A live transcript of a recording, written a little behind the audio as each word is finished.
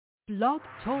Blog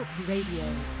Talk Radio.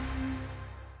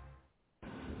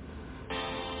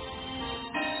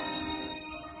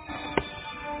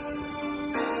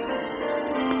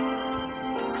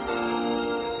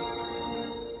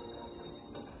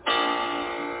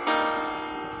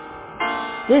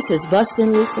 This is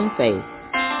Bustin' Loose in Faith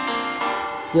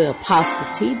with Apostle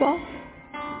Thibeaux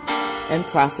and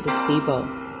Prophetess Thibeaux.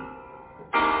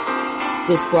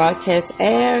 This broadcast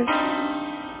airs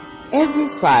every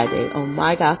Friday on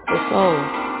My Gospel Soul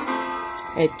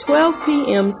at 12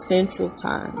 p.m. Central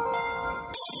Time.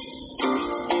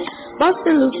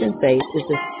 Bustin' Loose in Faith is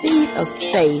a Seed of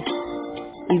Faith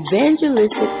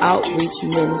Evangelistic Outreach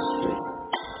Ministry.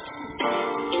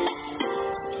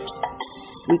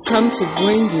 We come to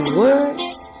bring you word,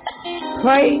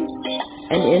 praise,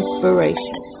 and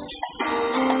inspiration.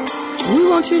 We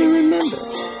want you to remember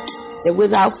that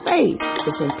without faith,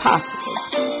 it's impossible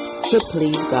to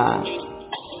please God.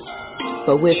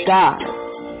 But with God,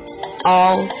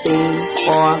 all things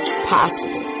are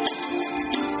possible.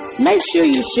 Make sure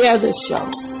you share this show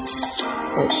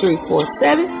at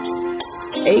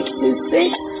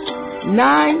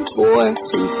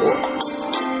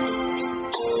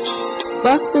 347-826-9424.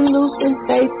 Bustin' Loose in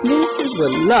Faith Ministries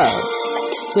would love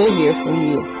to hear from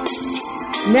you.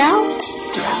 Now,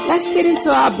 let's get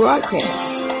into our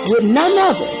broadcast with none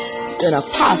other than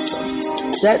Apostle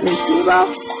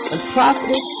Thibeaux and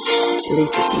Prophetess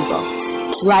Thibeaux,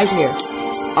 right here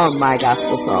on My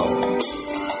Gospel Soul.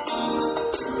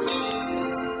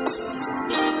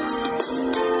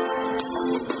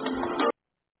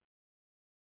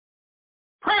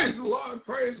 Praise the Lord,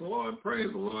 praise the Lord, praise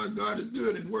the Lord. God is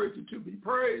good and worthy to be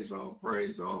praised. All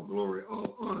praise, all glory,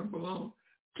 all honor belong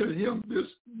to him this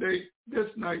day,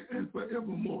 this night, and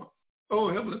forevermore. Oh,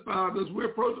 Heavenly Father, as we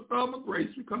approach the throne of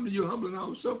grace, we come to you humbling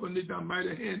ourselves under thy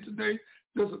mighty hand today.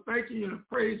 Just thanking you and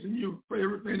praising you for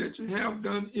everything that you have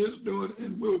done, is doing,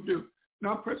 and will do.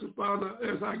 Now, precious Father,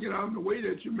 as I get out of the way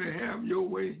that you may have your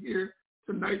way here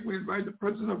tonight, we invite the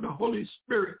presence of the Holy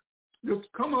Spirit.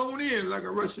 Just come on in like a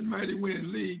rushing mighty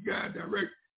wind, lead, guide,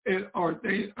 direct, and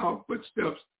ordain our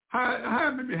footsteps.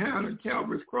 Hide me behind on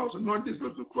Calvary's cross, anoint this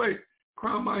lips of clay,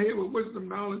 crown my head with wisdom,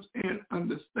 knowledge, and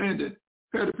understanding.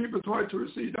 Prepare the people's heart to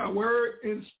receive thy word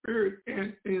in spirit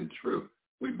and in truth.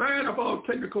 We bind up all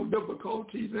technical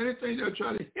difficulties, anything that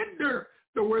try to hinder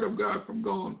the word of God from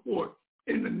going forth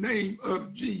in the name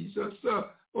of Jesus.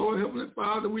 Oh, Heavenly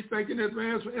Father, we thank you in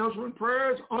advance for answering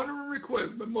prayers, honoring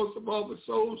requests, but most of all, the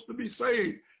souls to be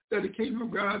saved, that the kingdom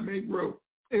of God may grow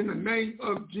in the name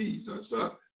of Jesus.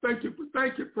 Thank you,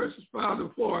 precious Father,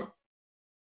 for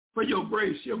your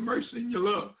grace, your mercy, and your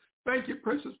love. Thank you,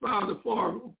 precious Father,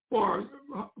 for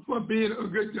being a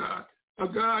good God, a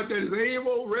God that is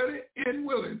able, ready, and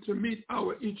willing to meet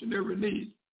our each and every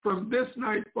need. From this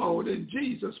night forward, in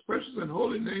Jesus' precious and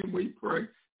holy name we pray.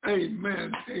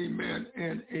 Amen, amen,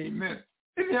 and amen.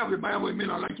 If you have your Bible with me,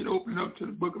 I'd like you to open up to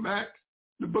the book of Acts,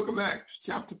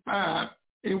 chapter 5,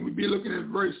 and we'll be looking at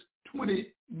verse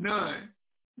 29.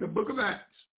 The book of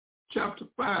Acts, chapter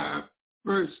 5,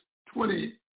 verse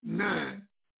 29.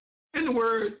 And the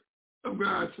word of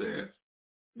God says,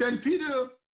 Then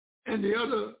Peter and the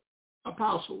other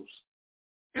apostles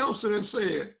answered and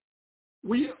said,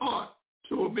 We ought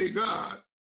to obey God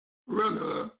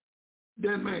rather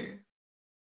than man.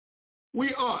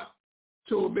 We ought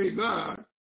to obey God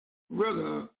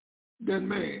rather than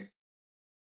man.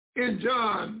 In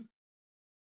John,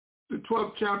 the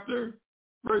 12th chapter,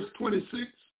 verse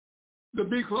 26, the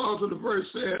B clause of the verse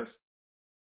says,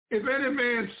 If any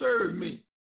man serve me,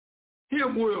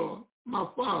 him will my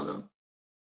Father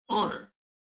honor.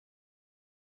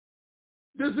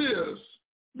 This is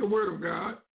the word of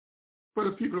God for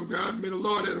the people of God. May the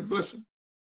Lord add a blessing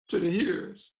to the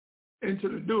hearers and to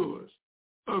the doers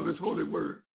of his holy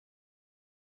word.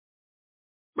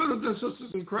 Brothers and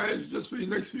sisters in Christ, just for the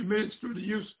next few minutes through the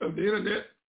use of the internet,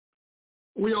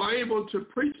 we are able to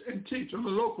preach and teach on a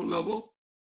local level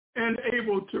and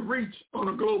able to reach on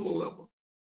a global level.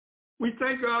 We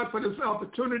thank God for this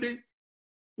opportunity,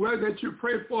 where that you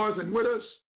pray for us and with us,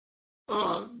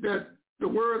 that the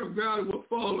word of God will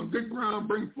fall on good ground,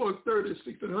 bring forth 30,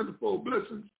 60, and 100-fold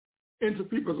blessings into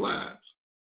people's lives.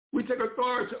 We take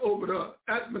authority over the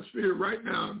atmosphere right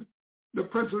now. The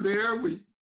prince of the air, we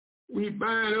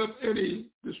bind up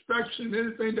any distraction,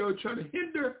 anything that will try to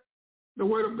hinder the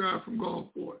word of God from going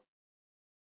forth.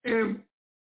 And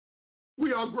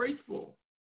we are grateful.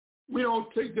 We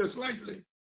don't take this lightly.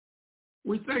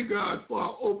 We thank God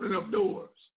for opening up doors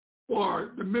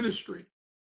for the ministry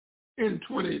in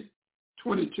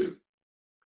 2022.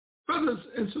 Brothers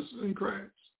and sisters in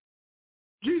Christ,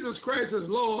 Jesus Christ is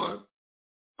Lord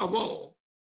of all.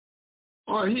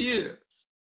 or he is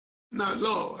not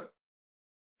Lord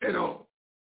at all.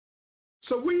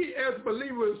 So we as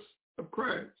believers of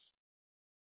Christ,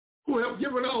 who have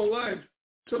given our life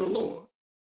to the Lord,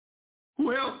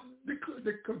 who have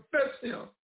to confess him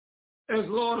as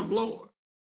Lord of Lords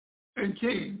and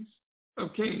Kings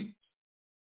of Kings,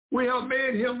 we have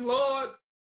made him Lord,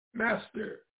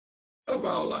 Master of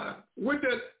our lives. With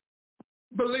that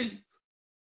belief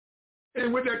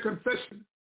and with that confession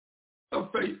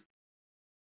of faith,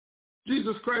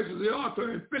 Jesus Christ is the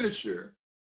author and finisher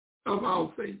of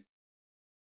our faith.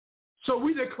 So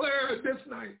we declare this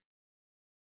night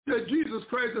that Jesus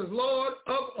Christ is Lord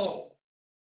of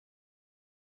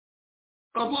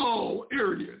all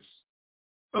areas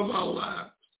of our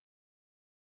lives,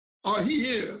 or he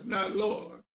is not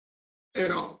Lord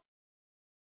at all.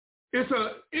 It's an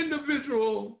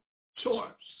individual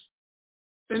choice,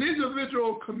 an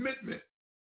individual commitment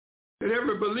that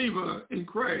every believer in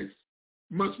Christ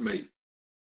must make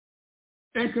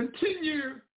and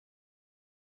continue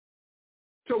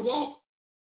to walk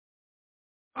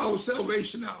our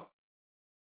salvation out.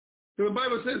 The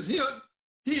Bible says,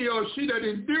 he or she that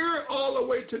endure all the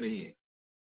way to the end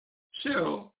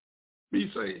shall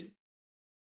be saved.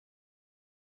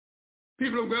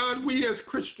 People of God, we as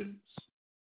Christians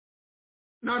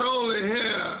not only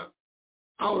have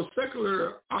our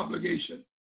secular obligation,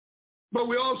 but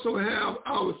we also have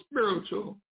our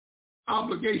spiritual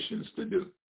obligations to do.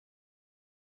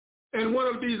 And one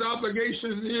of these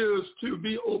obligations is to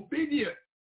be obedient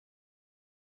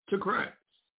to Christ,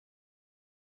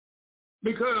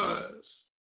 because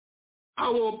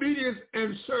our obedience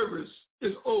and service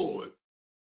is owed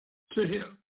to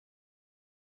him.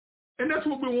 And that's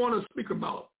what we want to speak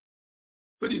about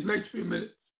for these next few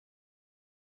minutes.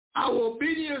 Our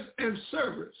obedience and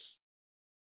service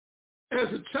as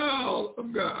a child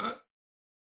of God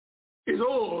is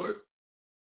owed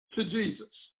to Jesus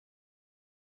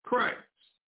Christ.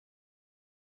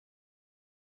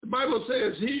 The Bible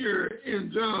says here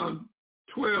in John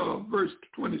 12, verse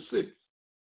 26,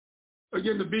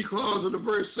 again, the B clause of the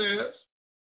verse says,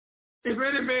 if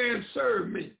any man serve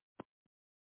me,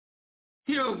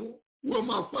 him will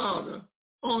my Father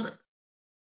honor.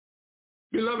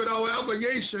 Beloved, our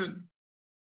obligation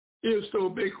is to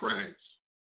obey Christ.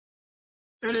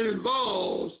 And it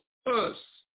involves us,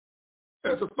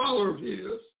 as a follower of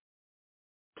his,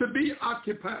 to be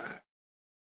occupied.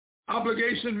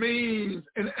 Obligation means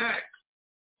an act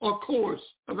or course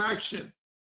of action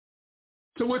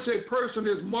to which a person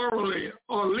is morally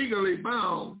or legally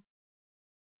bound,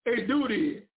 a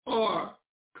duty or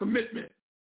commitment.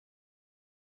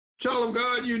 Child of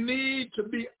God, you need to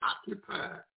be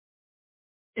occupied,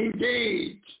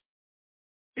 engaged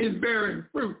in bearing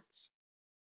fruits.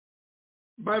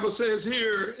 The Bible says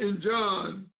here in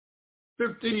John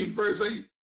 15, verse 8,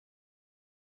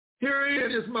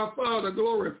 herein is my Father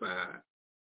glorified,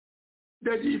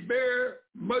 that ye bear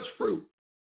much fruit,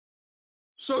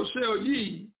 so shall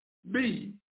ye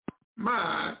be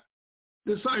my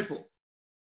disciple.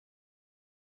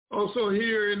 Also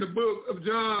here in the book of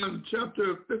John,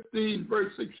 chapter 15,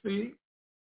 verse 16,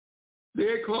 the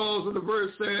A clause of the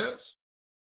verse says,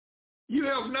 you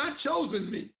have not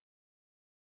chosen me,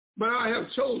 but I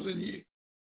have chosen you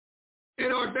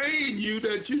and ordained you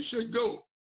that you should go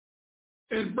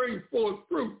and bring forth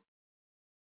fruit,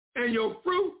 and your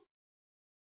fruit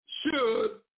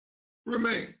should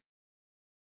remain.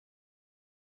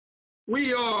 We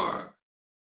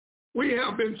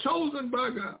have been chosen by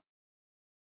God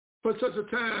for such a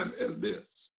time as this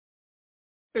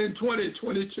in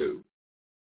 2022.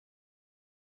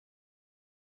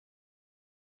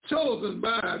 Chosen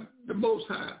by the Most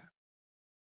High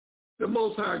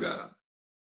God.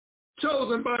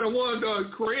 Chosen by the one, the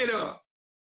creator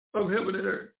of heaven and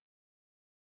earth.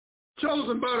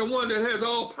 Chosen by the one that has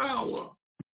all power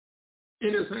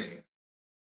in his hand.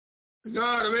 The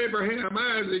God of Abraham,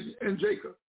 Isaac, and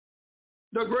Jacob.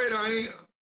 The great I am.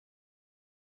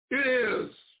 It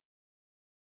is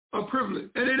a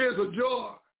privilege and it is a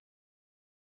joy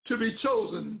to be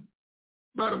chosen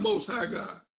by the Most High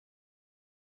God.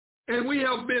 And we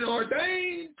have been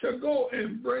ordained to go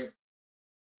and bring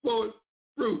forth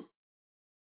fruit.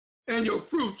 And your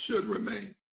fruit should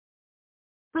remain.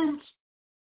 Fruits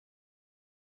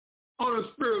on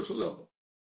a spiritual level.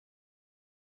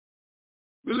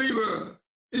 Believer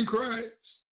in Christ,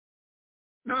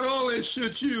 not only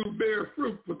should you bear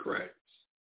fruit for Christ,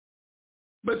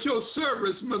 but your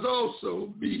service must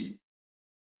also be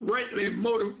rightly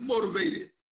motivated.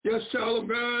 Yes, child of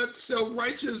God,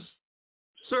 self-righteous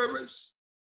service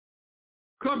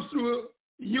comes through a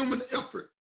human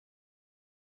effort.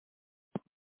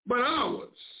 But ours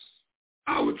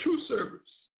Our true service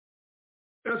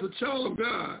as a child of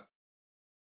God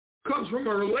comes from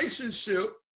a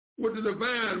relationship with the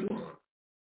divine one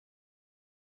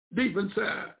deep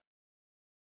inside.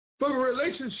 From a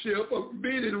relationship of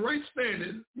being in right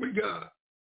standing with God.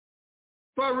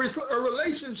 For a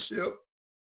relationship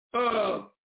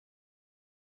of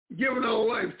giving our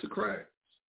life to Christ.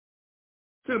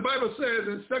 So the Bible says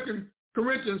in 2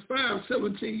 Corinthians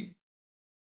 5:17,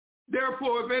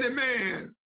 therefore, if any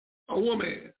man or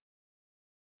woman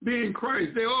be in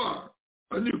Christ, they are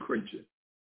a new creature.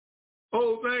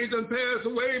 Old things have passed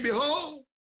away. Behold,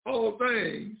 all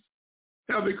things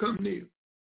have become new.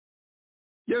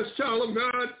 Yes, child of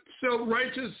God,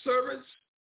 self-righteous service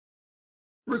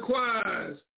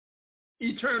requires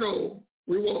eternal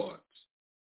rewards.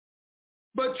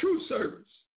 But true service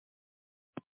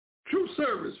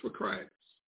for Christ,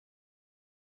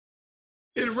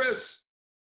 it rests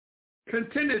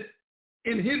contented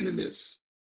in hiddenness.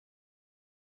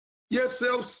 Yes,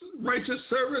 self-righteous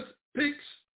service picks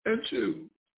and choose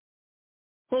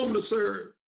whom to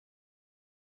serve,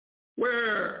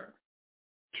 where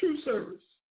true service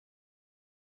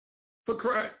for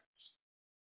Christ,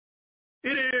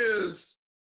 it is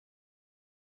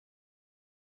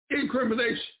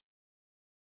incrimination.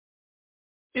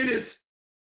 It is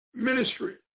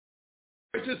ministry.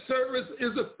 Righteous service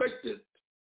is affected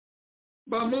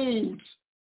by moods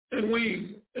and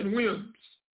whims.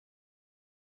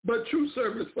 But true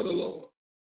service for the Lord,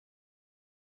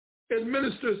 it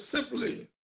ministers simply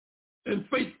and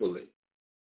faithfully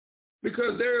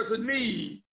because there is a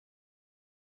need.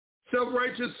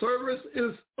 Self-righteous service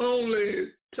is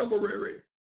only temporary,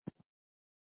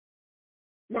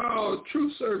 while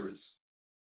true service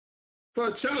for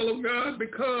a child of God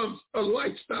becomes a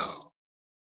lifestyle.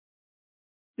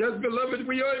 Yes, beloved,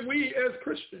 we as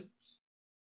Christians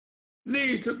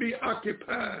need to be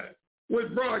occupied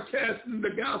with broadcasting the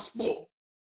gospel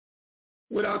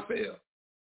without fail.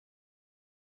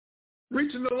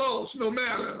 Reaching the lost no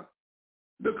matter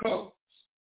the cost.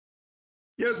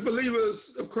 Yes, believers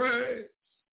of Christ,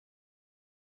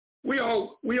 we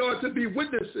ought to be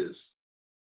witnesses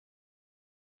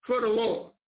for the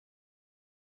Lord.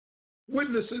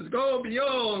 Witnesses go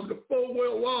beyond the four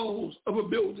walls of a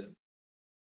building,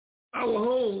 our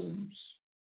homes,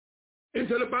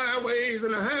 into the byways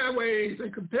and the highways,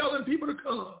 and compelling people to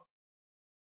come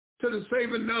to the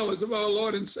saving knowledge of our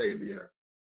Lord and Savior,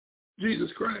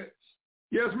 Jesus Christ.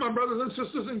 Yes, my brothers and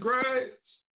sisters in Christ,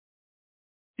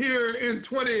 here in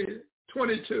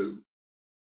 2022,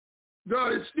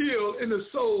 God is still in the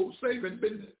soul-saving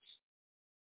business.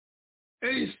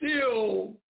 And he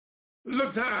still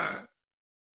looks high,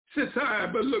 sits high,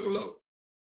 but look low.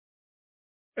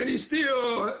 And he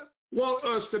still wants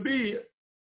us to be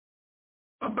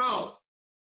about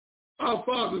our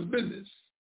Father's business.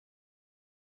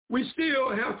 We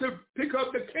still have to pick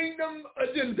up the kingdom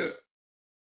agenda,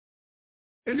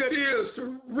 and that is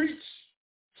to reach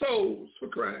souls for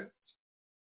Christ,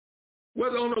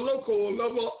 whether on a local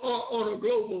level or on a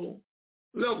global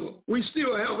level. We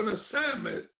still have an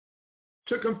assignment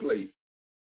to complete,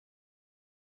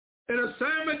 an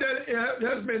assignment that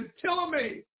has been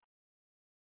tailor-made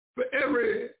for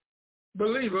every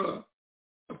believer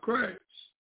of Christ.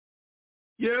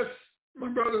 Yes, my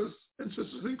brothers and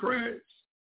sisters in Christ,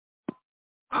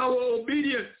 our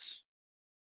obedience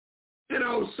and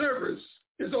our service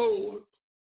is owed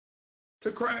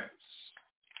to Christ,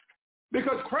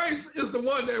 because Christ is the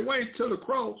one that went to the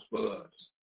cross for us.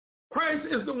 Christ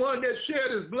is the one that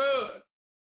shed his blood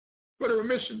for the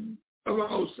remission of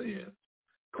our sins.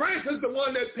 Christ is the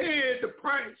one that paid the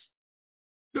price,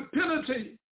 the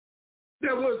penalty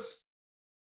that was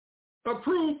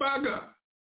approved by God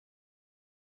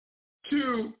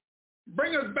to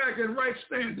bring us back in right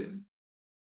standing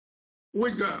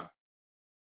with God.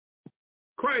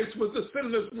 Christ was the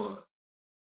sinless one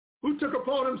who took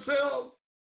upon himself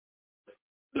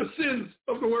the sins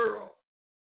of the world,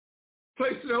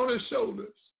 placed it on his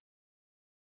shoulders,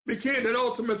 became an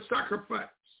ultimate sacrifice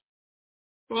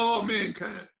for all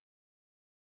mankind.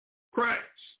 Christ,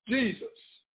 Jesus,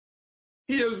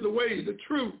 he is the way, the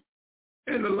truth,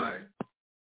 and the life.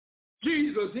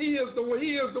 Jesus, he is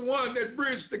the one that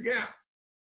bridged the gap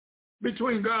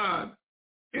between God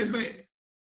and man.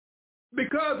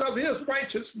 Because of his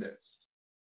righteousness,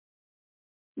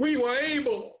 we were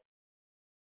able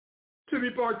to be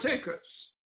partakers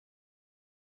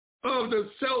of the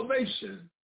salvation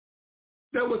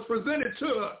that was presented to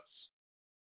us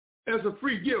as a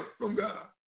free gift from God.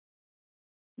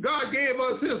 God gave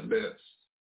us his best.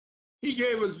 He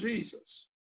gave us Jesus.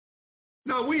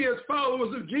 Now we as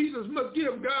followers of Jesus must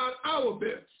give God our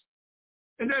best.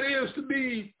 and that is to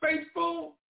be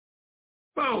faithful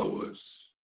followers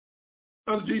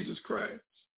of Jesus Christ,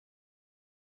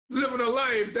 living a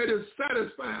life that is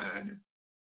satisfied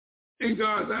in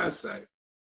God's eyesight,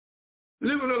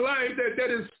 living a life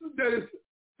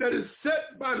that is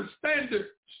set by the standards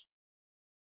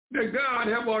that God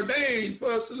have ordained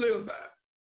for us to live by.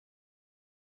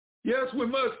 Yes, we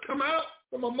must come out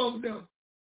from among them,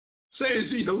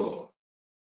 says ye the Lord.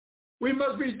 We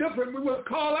must be different. We must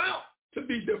call out to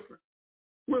be different.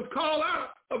 We'll call out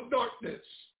of darkness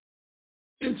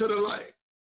into the light.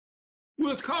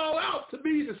 We'll call out to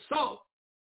be the salt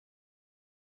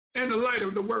and the light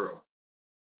of the world.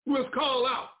 We'll call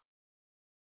out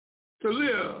to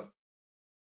live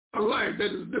a life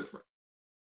that is different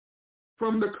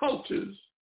from the cultures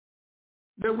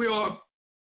that we are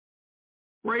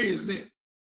raised in.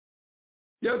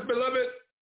 Yes, beloved,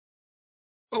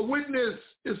 a witness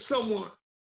is someone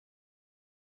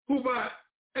who by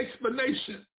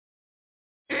explanation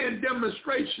and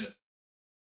demonstration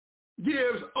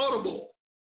gives audible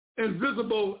and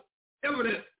visible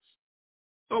evidence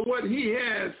of what he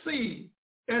has seen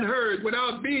and heard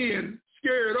without being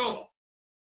scared off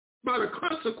by the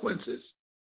consequences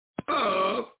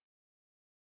of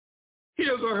his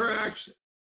or her action.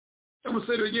 I'm going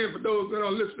to say it again for those that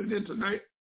are listening in tonight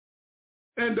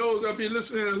and those that will be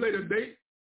listening at a later date.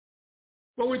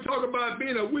 When we talk about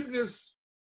being a witness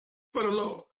for the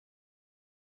Lord,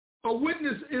 a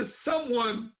witness is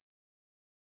someone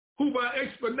who by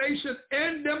explanation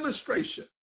and demonstration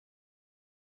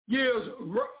gives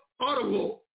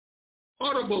audible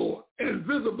and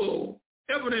visible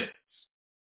evidence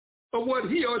of what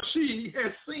he or she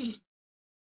has seen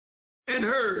and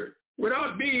heard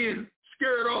without being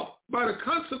scared off by the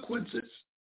consequences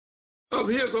of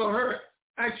his or her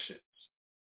actions.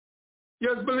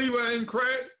 Yes, believer in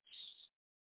Christ,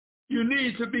 you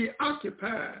need to be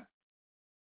occupied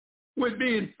with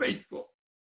being faithful.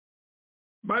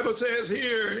 The Bible says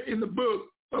here in the book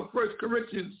of 1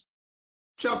 Corinthians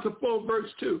chapter 4, verse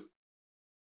 2,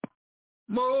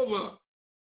 moreover,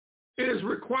 it is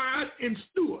required in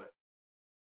steward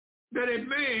that a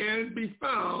man be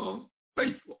found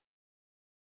faithful.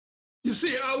 You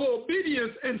see, our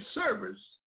obedience and service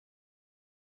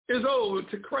is owed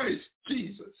to Christ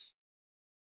Jesus,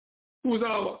 who's the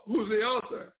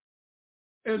author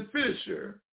and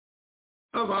finisher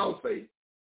of our faith.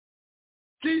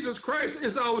 Jesus Christ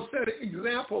is our set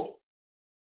example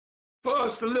for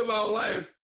us to live our life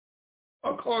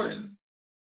according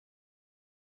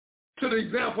to the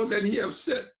example that he has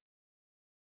set.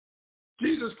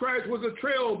 Jesus Christ was a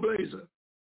trailblazer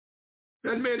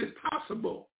that made it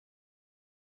possible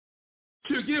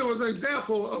to give us an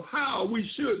example of how we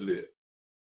should live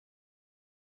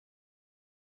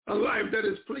a life that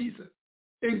is pleasing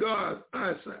in God's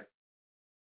eyesight.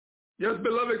 Yes,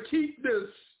 beloved, keep this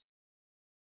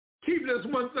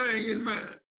one thing in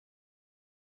mind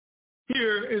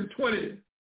here in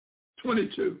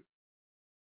 2022.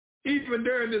 Even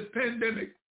during this pandemic,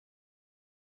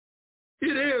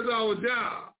 it is our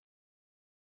job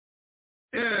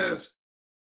as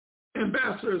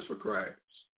ambassadors for Christ,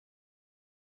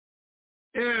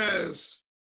 as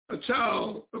a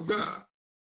child of God.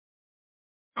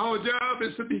 Our job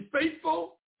is to be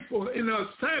faithful in the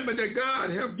assignment that God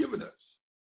has given us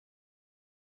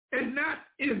and not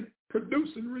in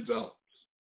producing results.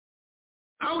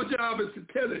 Our job is to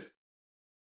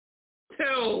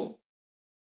tell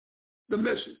the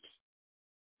message,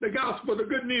 the gospel, the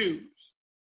good news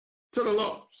to the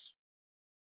lost,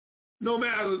 no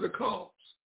matter the cost.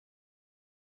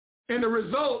 And the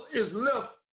result is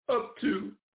left up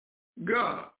to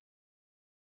God,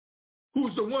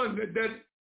 who's the one that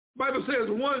Bible says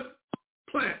one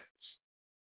plants,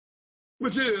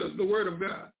 which is the word of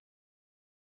God.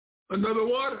 Another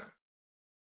water,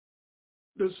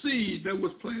 the seed that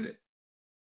was planted,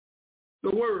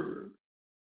 the word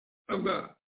of God.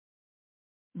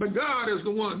 But God is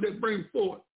the one that brings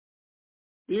forth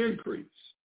the increase.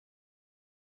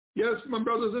 Yes, my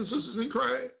brothers and sisters in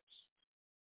Christ,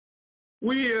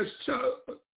 we as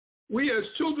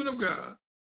children of God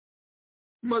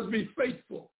must be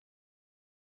faithful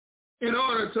in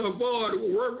order to avoid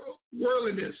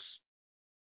worldliness.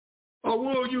 Or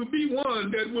will you be one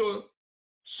that will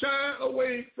shy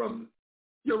away from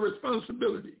your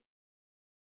responsibility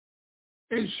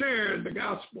in sharing the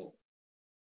gospel,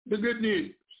 the good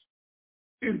news,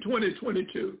 in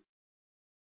 2022?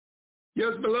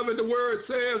 Yes, beloved, the word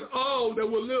says all that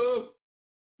will live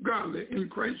godly in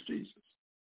Christ Jesus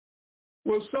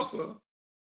will suffer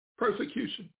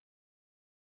persecution.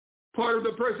 Part of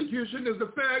the persecution is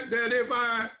the fact that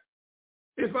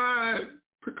if I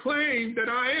proclaim that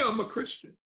I am a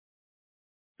Christian,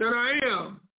 that I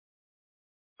am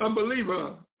a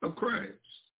believer of Christ.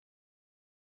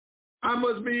 I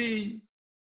must be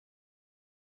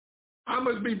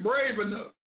brave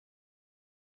enough,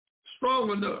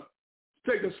 strong enough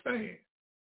to take a stand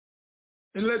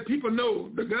and let people know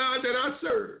the God that I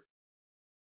serve,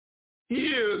 he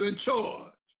is in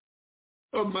charge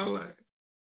of my life.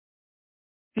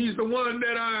 He's the one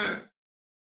that I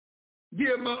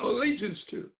give my allegiance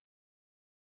to.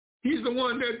 He's the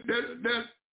one that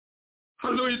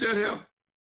hallelujah,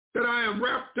 that I am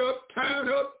wrapped up, tied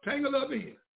up, tangled up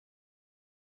in.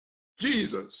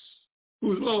 Jesus,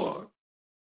 who is Lord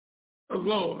of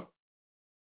lords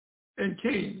and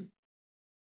King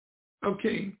of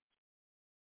kings.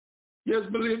 Yes,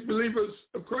 believers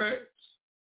of Christ,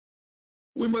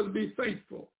 we must be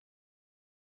faithful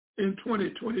in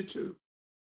 2022.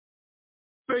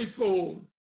 Faithful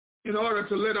in order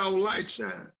to let our light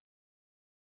shine,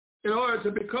 in order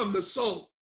to become the salt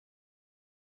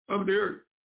of the earth,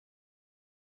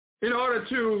 in order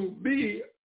to be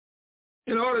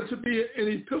an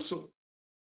epistle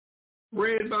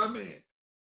read by man.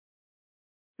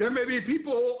 There may be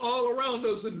people all around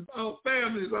us and our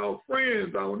families, our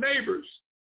friends, our neighbors,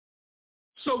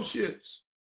 associates,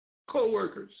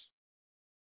 co-workers.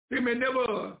 They may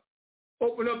never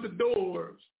open up the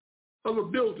doors of a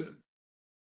building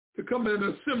to come in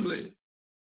an assembly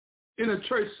in a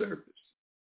church service.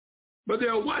 But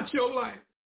they'll watch your life,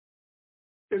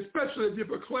 especially if you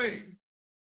proclaim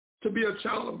to be a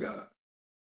child of God.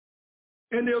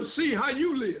 And they'll see how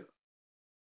you live.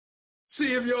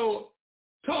 See if your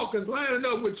talk is lining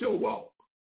up with your walk.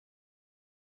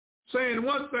 Saying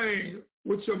one thing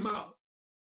with your mouth,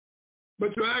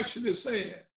 but your action is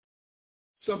saying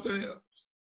something else.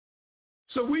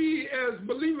 So we as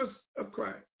believers of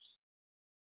Christ,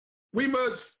 we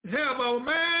must have our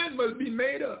mind must be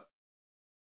made up,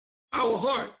 our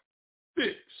heart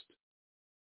fixed,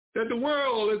 that the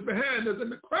world is behind us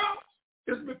and the cross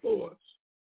is before us.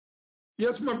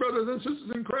 Yes, my brothers and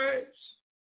sisters in Christ,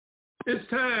 it's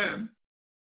time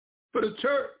for the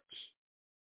church,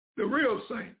 the real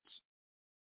saints,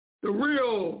 the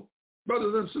real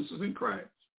brothers and sisters in Christ,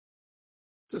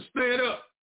 to stand up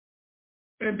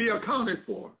and be accounted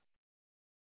for,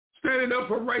 standing up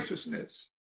for righteousness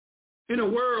in a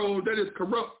world that is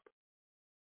corrupt,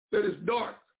 that is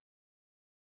dark,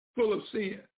 full of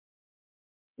sin,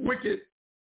 wicked.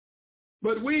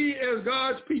 But we as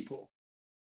God's people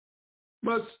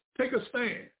must take a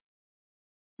stand,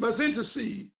 must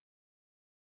intercede,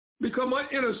 become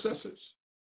intercessors,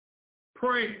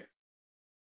 praying.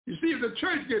 You see, if the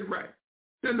church get right,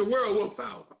 then the world will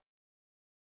follow.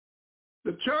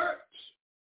 The church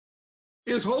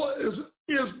is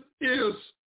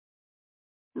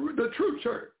the true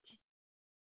church.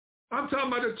 I'm talking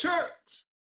about the church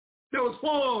that was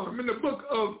formed in the book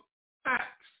of Acts,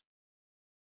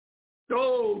 the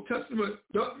Old Testament,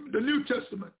 the New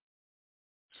Testament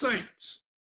saints,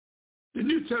 the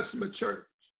New Testament church.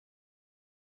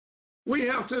 We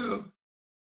have to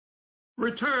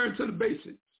return to the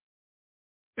basics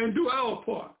and do our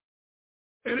part.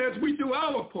 And as we do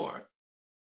our part,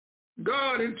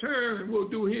 God in turn will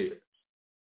do his.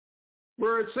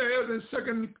 Where it says in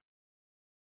 2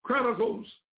 Chronicles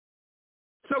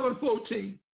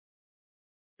 7:14,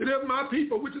 that if my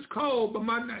people, which is called by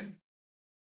my name,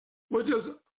 will just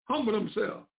humble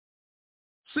themselves,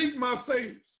 seek my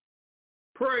face,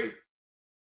 pray,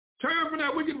 turn from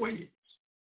their wicked ways,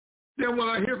 then will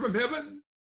I hear from heaven,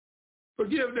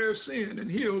 forgive their sin,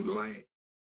 and heal the land.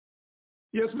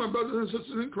 Yes, my brothers and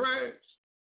sisters in Christ,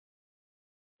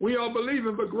 we are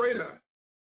believing for greater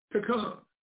to come.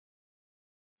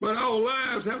 But our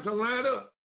lives have to line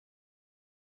up.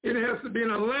 It has to be in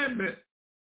alignment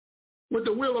with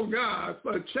the will of God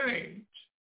for a change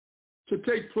to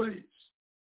take place.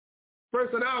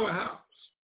 First at our house,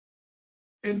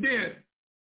 and then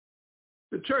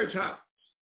the church house.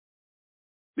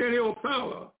 Then he'll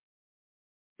follow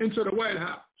into the White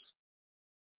House.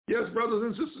 Yes, brothers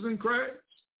and sisters in Christ,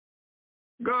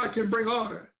 God can bring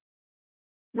order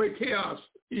where chaos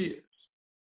is.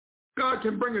 God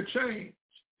can bring a change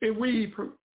if we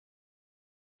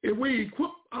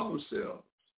equip ourselves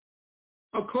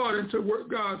according to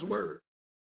God's word.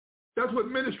 That's what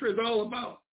ministry is all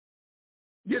about.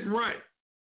 Getting right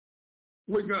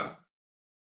with God.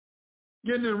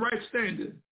 Getting in right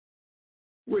standing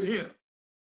with him.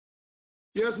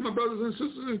 Yes, my brothers and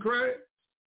sisters in Christ,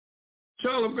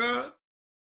 child of God,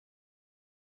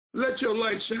 let your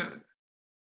light shine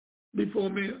before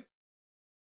men,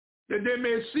 that they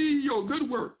may see your good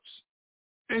works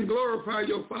and glorify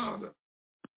your Father,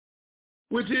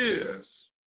 which is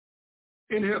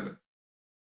in heaven.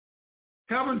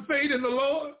 Having faith in the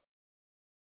Lord,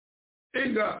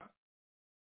 in God.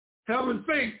 Having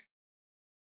faith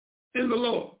in the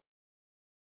Lord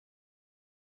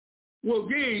will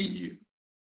gain you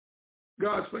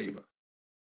God's favor.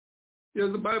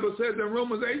 As the Bible says in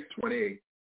Romans 8:28,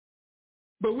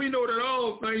 but we know that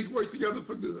all things work together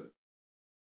for good,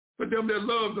 for them that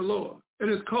love the Lord,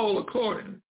 and is called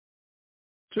according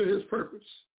to his purpose.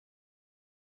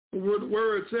 The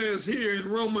word says here in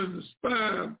Romans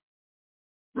 5,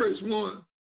 verse 1,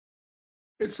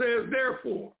 it says,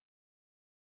 therefore,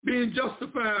 being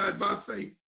justified by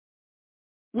faith,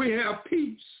 we have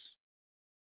peace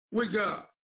with God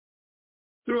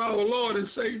through our Lord and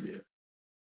Savior,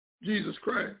 Jesus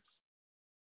Christ.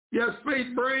 Yes,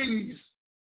 faith brings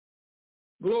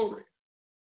glory,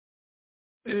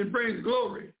 and it brings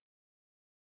glory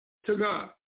to God.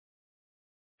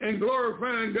 And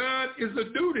glorifying God is the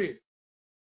duty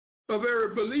of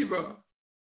every believer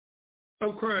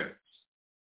of Christ.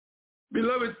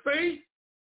 Beloved, faith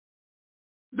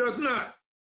does not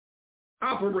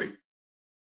operate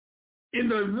in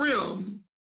the realm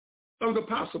of the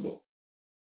possible.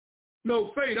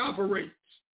 No, faith operates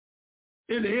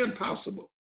in the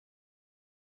impossible.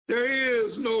 There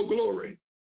is no glory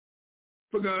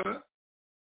for God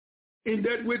in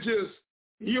that which is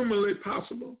humanly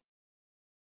possible.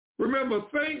 Remember,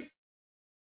 faith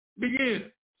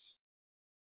begins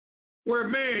where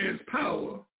man's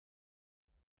power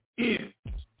ends.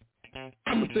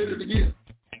 I'm going to say that again.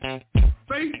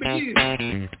 Faith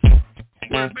begins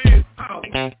where man's power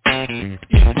ends.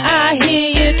 I hear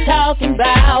you talking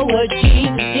about what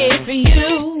Jesus did for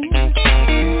you.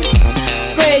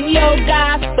 Spread your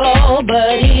gospel,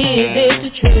 but is it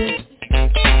the truth?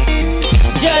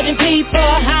 Judging people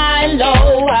high and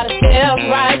low out of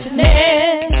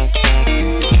self-righteousness.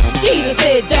 Jesus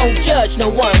said don't judge no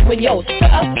one when your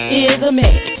stuff is a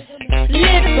mess.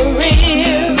 Live it for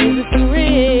real, live it for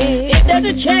real. If there's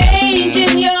a change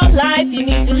in your life, you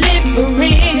need to live for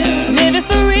real, live it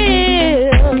for real.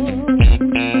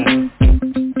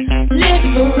 Live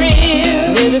it for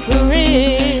real, live it for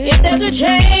real. If there's a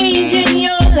change in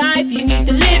your life, you need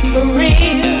to live for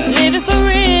real, live it for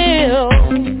real.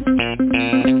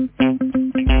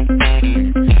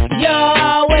 You're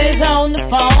always on the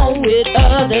phone with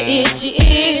other itchy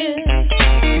ears,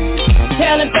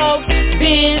 telling folks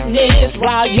business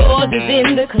while yours is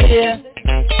in the clear.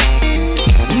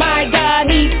 My God,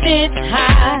 he sits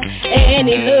high and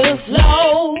he looks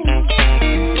low.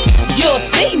 You'll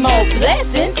see more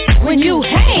blessings when you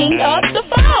hang up the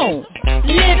phone.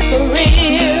 Live it for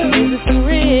real, live it for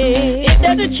real. If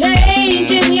there's a change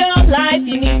in your life,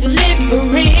 you need to live for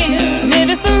real, live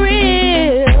it for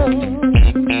real.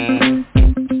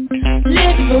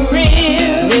 Live it for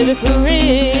real, live it for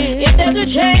real. If there's a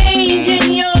change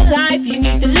in your life, you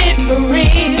need to live for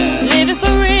real, live it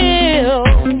for real.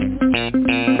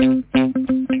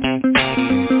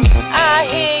 I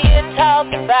hear you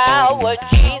talking about what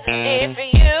Jesus did for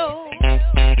you.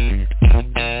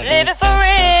 Live it for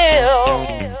real.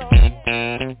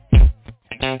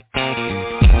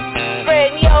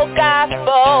 Spreading your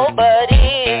gospel, but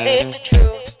is it the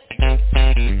truth?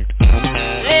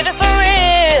 Live it for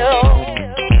real.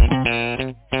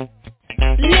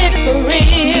 Live it for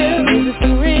real, live it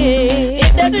for real.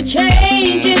 If there's a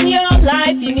change in your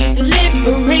life, you need to live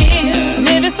for real,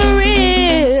 live it for real.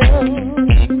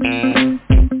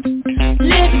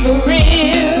 Live it for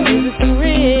real, live it for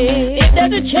real. If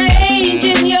there's a change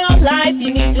in your life,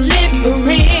 you need to live for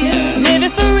real, live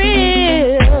it for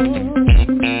real.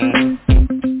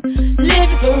 Live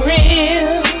it for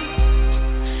real.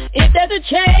 If there's a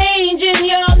change in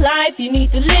your life, you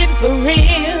need to live for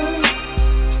real.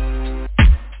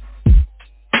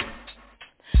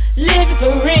 Live it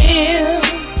for real.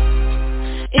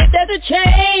 If there's a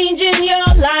change in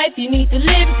your life, you need to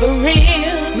live for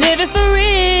real, live it for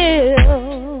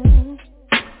real.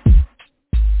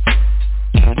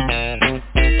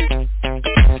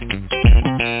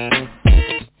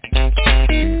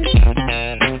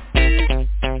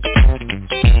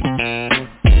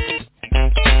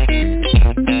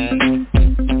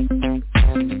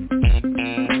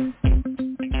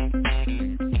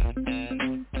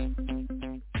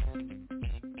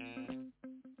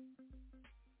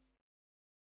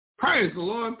 Praise the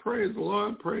Lord, praise the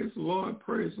Lord, praise the Lord,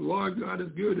 praise the Lord. God is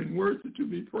good and worthy to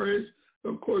be praised.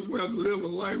 Of course, we have to live a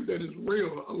life that is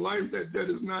real, a life that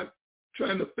is not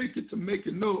trying to fake it to make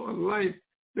it. No, a life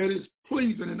that is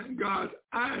pleasing in God's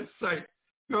eyesight.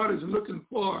 God is looking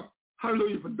for,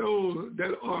 hallelujah, for those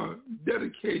that are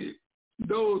dedicated,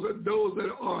 those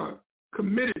that are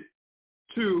committed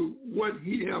to what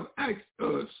he have asked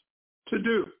us to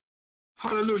do.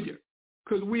 Hallelujah.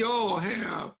 Because we all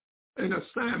have an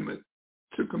assignment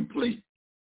to complete,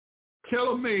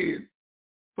 tailor-made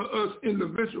for us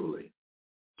individually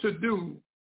to do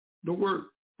the work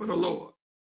for the Lord.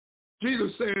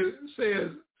 Jesus said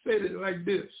it like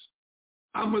this: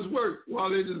 I must work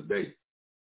while it is day,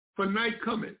 for night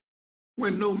cometh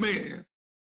when no man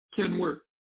can work.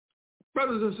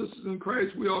 Brothers and sisters in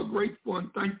Christ, we are grateful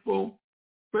and thankful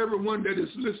for everyone that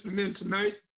is listening in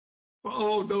tonight, for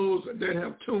all those that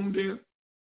have tuned in,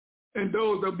 and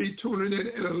those that will be tuning in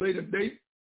at a later date.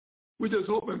 We just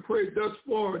hope and pray thus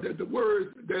far that the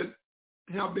words that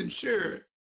have been shared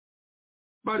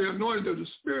by the anointing of the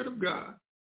Spirit of God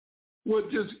will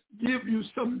just give you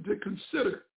something to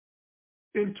consider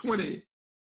in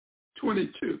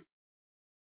 2022.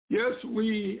 Yes,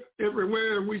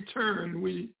 everywhere we turn,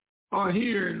 we are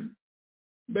hearing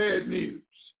bad news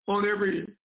on every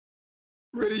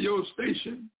radio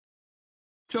station,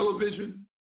 television,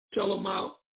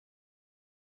 telemouth.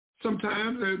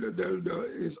 Sometimes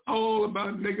it's all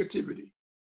about negativity.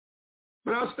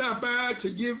 But I'll stop by to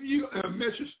give you a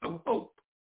message of hope,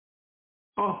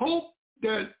 a hope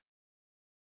that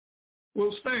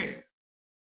will stand,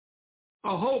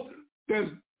 a hope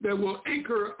that will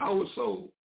anchor our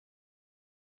soul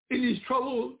in these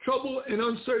trouble and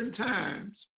uncertain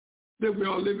times that we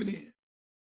are living in.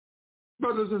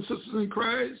 Brothers and sisters in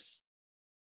Christ,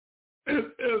 as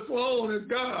long as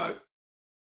God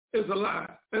is alive,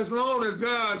 as long as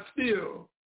God still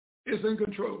is in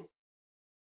control,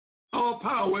 all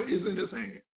power is in his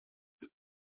hand.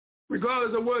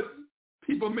 Regardless of what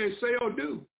people may say or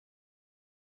do,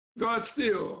 God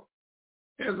still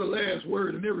has the last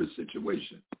word in every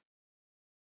situation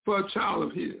for a child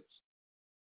of his.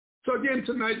 So again,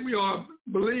 tonight we are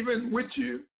believing with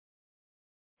you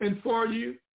and for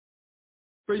you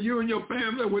and your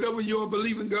family, whatever you are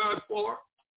believing God for,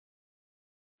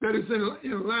 that is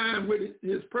in line with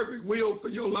his perfect will for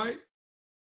your life.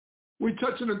 We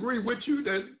touch and agree with you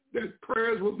that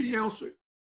prayers will be answered,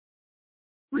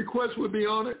 requests will be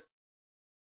honored,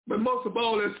 but most of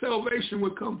all, that salvation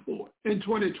will come forth in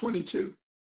 2022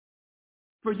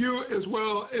 for you as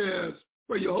well as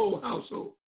for your whole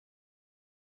household.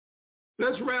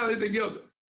 Let's rally together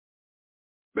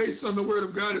based on the word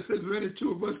of God. It says, if any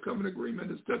two of us come in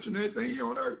agreement, it's touching anything here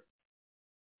on earth,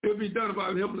 it'll be done by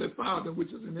our Heavenly Father, which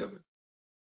is in heaven.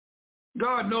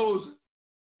 God knows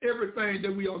everything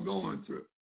that we are going through.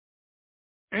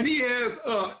 And he has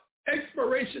an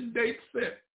expiration date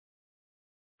set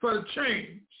for the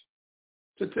change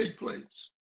to take place.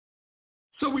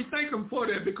 So we thank him for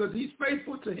that, because he's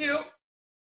faithful to him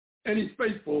and he's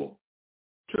faithful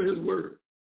to his word.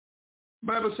 The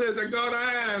Bible says that God's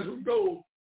eyes will go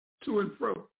to and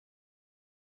fro,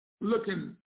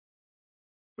 looking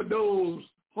for those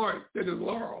heart that is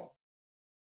loyal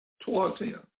towards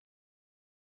him.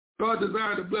 God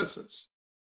desires to bless us.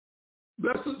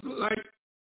 Bless us like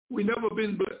we never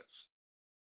been blessed.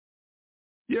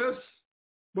 Yes,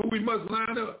 but we must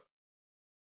line up.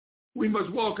 We must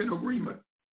walk in agreement.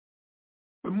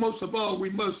 But most of all, we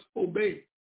must obey.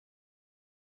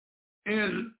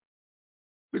 And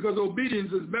because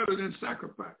obedience is better than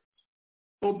sacrifice.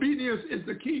 Obedience is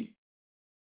the key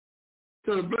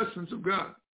to the blessings of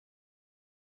God.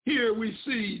 Here we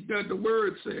see that the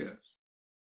word says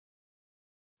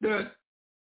that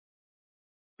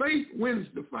faith wins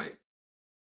the fight.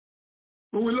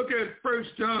 When we look at 1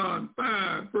 John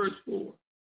 5, verse 4,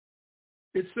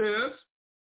 it says,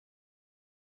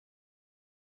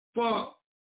 for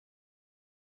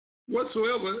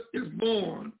whatsoever is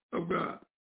born of God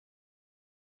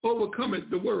overcometh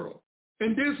the world.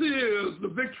 And this is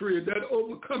the victory that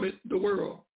overcometh the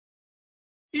world,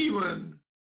 even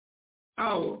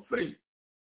our faith.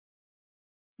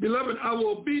 Beloved, our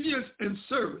obedience and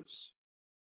service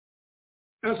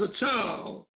as a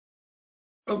child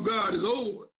of God is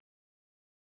over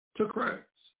to Christ.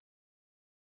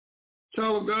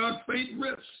 Child of God, faith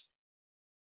rests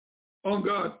on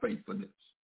God's faithfulness.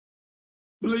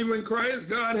 Believe in Christ,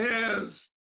 God has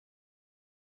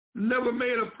never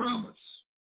made a promise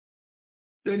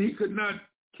that he could not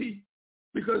keep,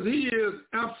 because he is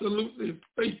absolutely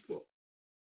faithful.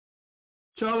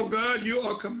 Child of God, you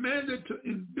are commanded to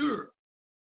endure.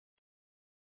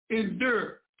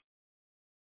 Endure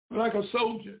like a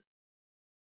soldier.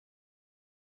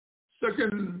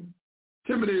 2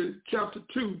 Timothy chapter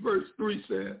 2, verse 3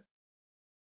 says,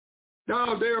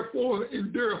 thou therefore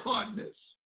endure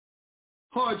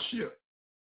hardship,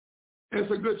 as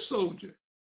a good soldier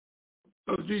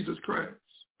of Jesus Christ.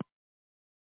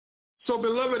 So,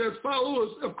 beloved, as followers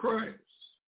of Christ,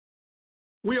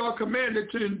 We are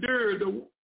commanded to endure the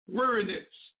weariness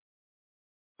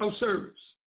of service.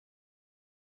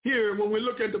 Here, when we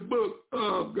look at the book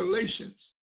of Galatians,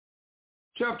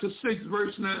 chapter 6,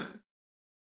 verse 9,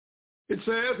 it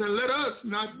says, and let us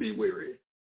not be weary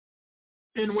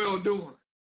in well-doing,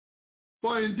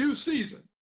 for in due season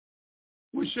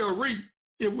we shall reap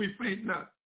if we faint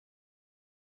not.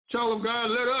 Child of God,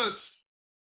 let us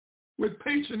with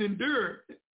patient endurance,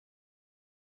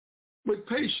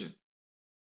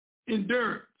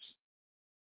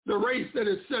 the race that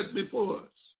is set before us,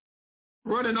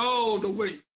 running all the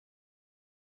way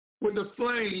with the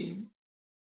flame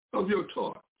of your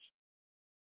torch,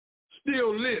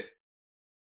 still lit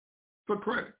for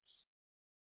Christ.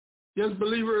 Yes,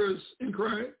 believers in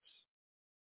Christ,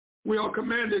 we are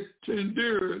commanded to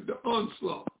endure the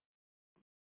onslaught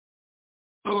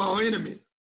of our enemy,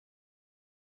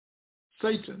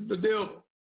 Satan, the devil.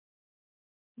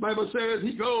 The Bible says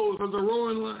he goes as a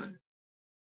roaring lion,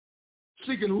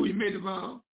 seeking who he may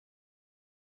devour.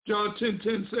 John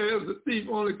 10:10 says the thief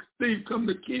come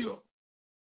to kill,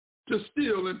 to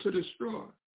steal, and to destroy.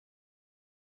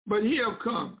 But he have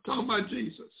come, talking about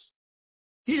Jesus,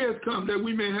 he has come that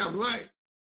we may have life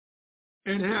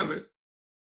and have it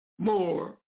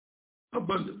more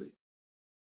abundantly.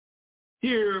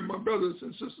 Here, my brothers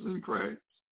and sisters in Christ,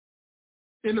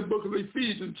 in the book of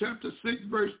Ephesians, chapter 6,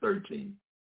 verse 13,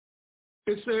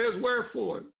 it says,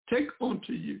 wherefore, take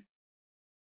unto you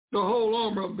the whole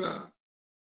armor of God,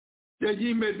 that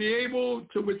ye may be able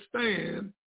to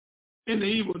withstand in the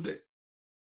evil day,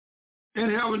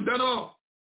 and having done all,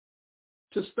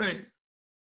 to stand.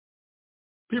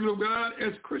 People of God,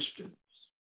 as Christians,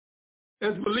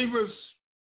 as believers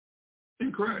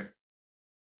in Christ,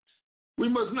 we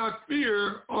must not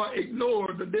fear or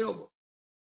ignore the devil.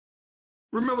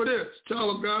 Remember this,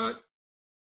 child of God,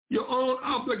 your own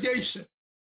obligation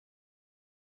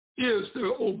is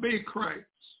to obey Christ,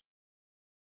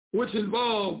 which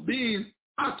involves being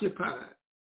occupied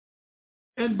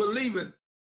and believing,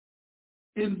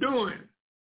 enduring,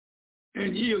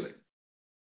 and yielding.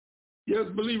 Yes,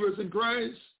 believers in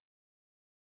Christ,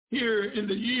 here in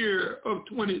the year of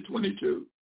 2022,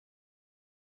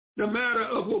 the matter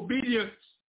of obedience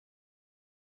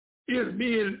is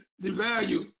being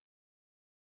devalued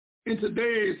in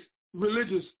today's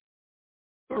religious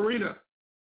arena.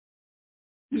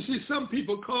 You see, some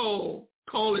people call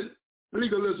it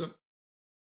legalism.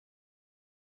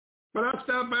 But I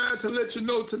stopped by to let you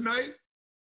know tonight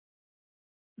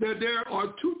that there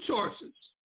are two choices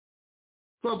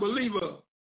for a believer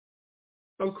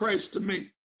of Christ to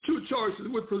make. Two choices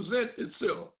would present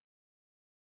itself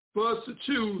for us to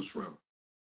choose from.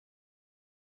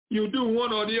 You do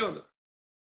one or the other.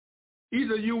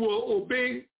 Either you will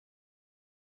obey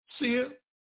sin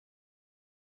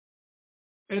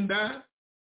and die,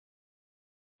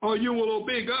 or you will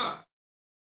obey God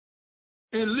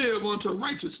and live unto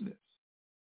righteousness.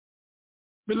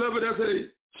 Beloved, as a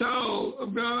child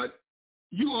of God,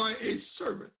 you are a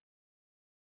servant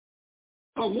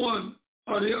of one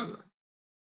or the other.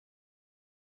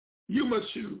 You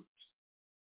must choose.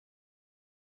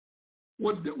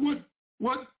 What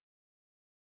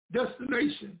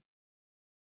destination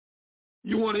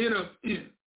you want to end up in.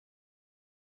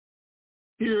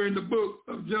 Here in the book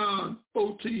of John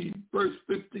 14, verse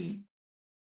 15,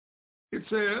 it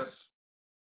says,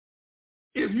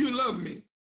 if you love me,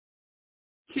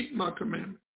 keep my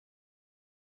commandments.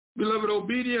 Beloved,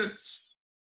 obedience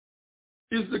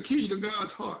is the key to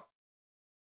God's heart.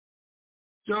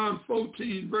 John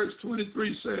 14, verse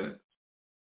 23 says,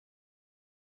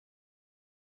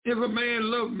 if a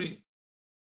man love me,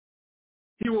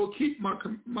 he will keep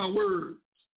my words,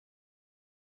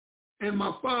 and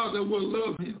my Father will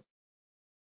love him,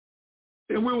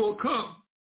 and we will come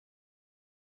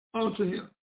unto him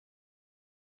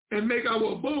and make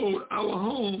our abode, our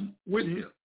home with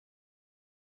him.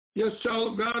 Yes,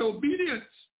 child of God, obedience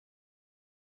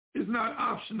is not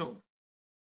optional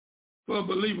for a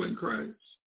believer in Christ.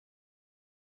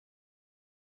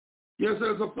 Yes,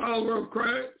 as a follower of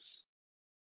Christ,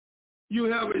 you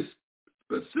have a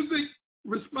specific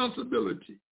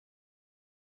responsibility.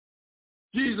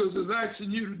 Jesus is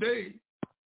asking you today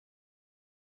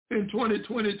in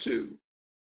 2022,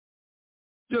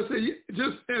 just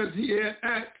as he had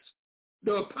asked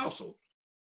the apostles,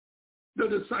 the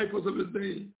disciples of his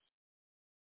days,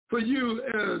 for you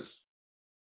as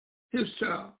his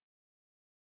child,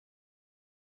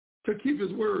 to keep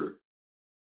his word.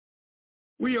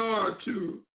 We are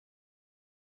to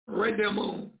write them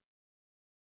on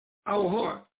our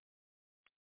heart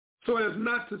so as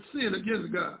not to sin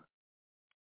against God.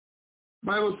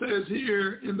 Bible says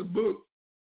here in the book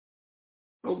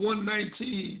of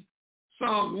 119,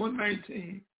 Psalm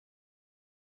 119,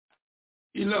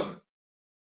 11.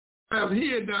 I have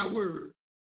hid thy word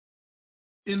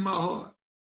in my heart,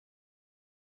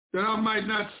 that I might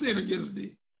not sin against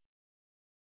thee.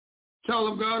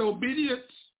 Child of God, obedience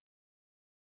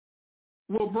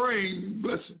will bring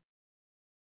blessing.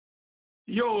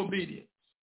 Your obedience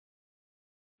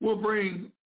will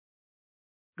bring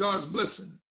God's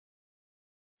blessing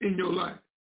in your life.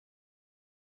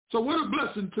 So what a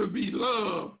blessing to be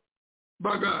loved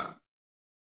by God,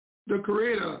 the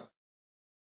creator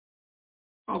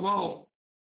of all.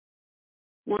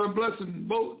 What a blessing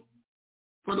both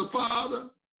for the Father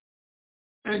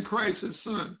and Christ his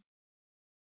Son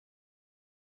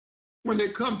when they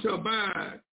come to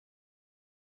abide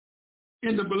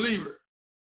in the believer,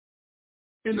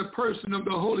 in the person of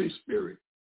the Holy Spirit.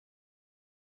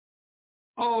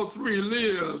 All three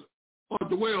live or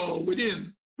dwell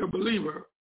within the believer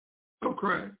of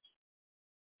Christ.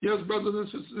 Yes, brothers and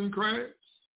sisters in Christ,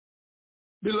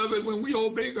 beloved, when we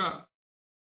obey God,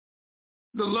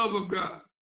 the love of God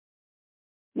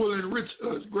will enrich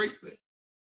us greatly,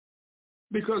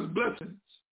 because blessings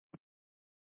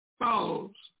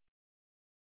follows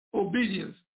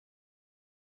obedience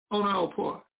on our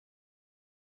part.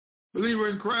 Believer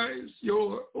in Christ,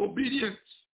 your obedience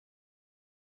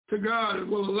to God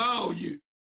will allow you,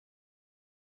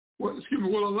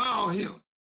 will allow him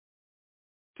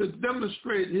to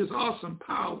demonstrate his awesome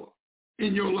power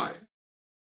in your life.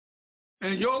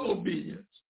 And your obedience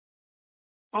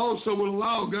also will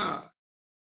allow God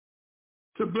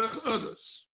to bless others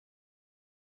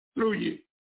through you.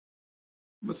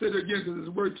 I'm going to say that again because it's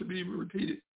a word to be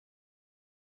repeated.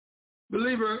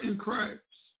 Believer in Christ,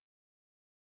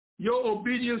 your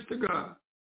obedience to God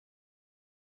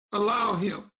allow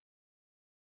him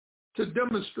to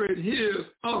demonstrate his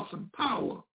awesome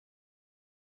power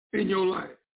in your life.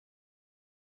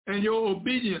 And your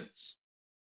obedience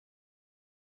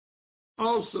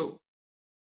also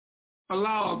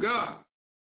allow God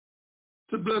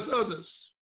to bless others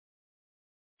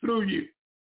through you.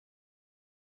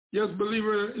 Yes,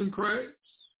 believer in Christ,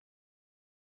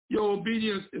 your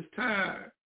obedience is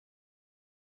tied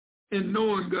in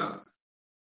knowing God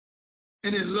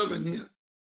and in loving him.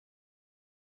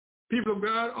 People of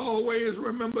God, always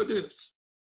remember this,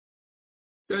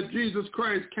 that Jesus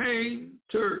Christ came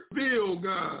to reveal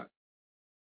God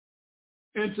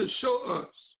and to show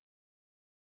us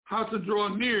how to draw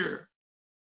near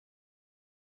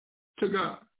to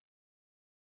God.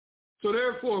 So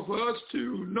therefore, for us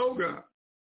to know God,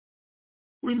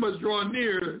 we must draw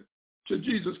near to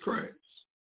Jesus Christ,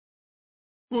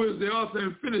 who is the author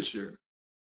and finisher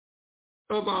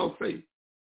of our faith,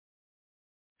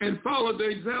 and follow the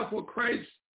example Christ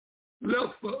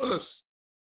left for us.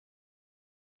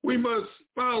 We must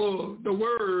follow the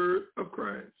word of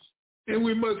Christ, and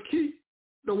we must keep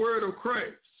the word of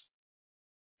Christ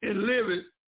and live it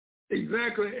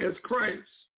exactly as Christ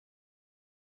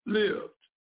lived.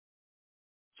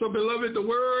 So, beloved, the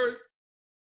word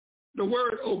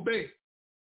obey,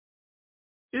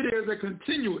 it is a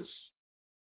continuous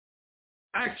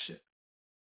action.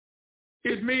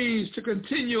 It means to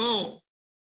continue on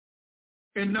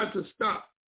and not to stop.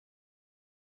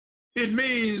 It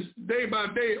means day by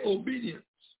day obedience.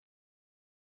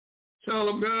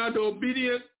 Child of God, the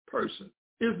obedient person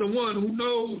is the one who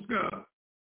knows God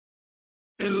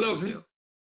and loves him.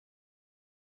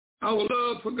 Our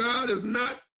love for God is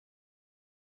not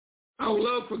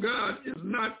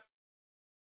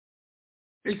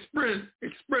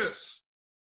expressed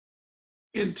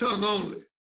in tongue only.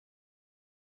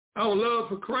 Our love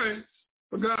for Christ,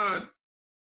 for God,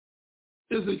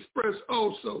 is expressed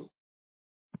also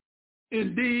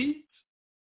in deeds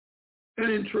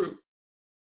and in truth.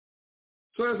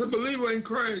 So as a believer in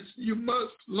Christ, you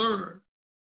must learn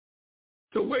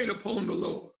to wait upon the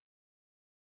Lord.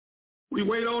 We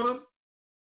wait on him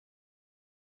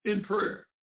in prayer.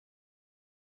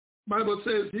 The Bible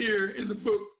says here in the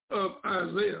book of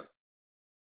Isaiah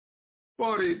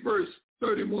 40, verse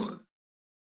 31,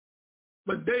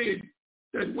 but they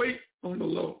that wait on the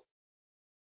Lord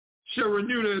shall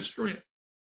renew their strength.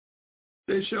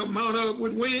 They shall mount up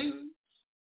with wings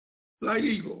like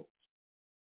eagles.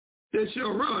 They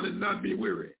shall run and not be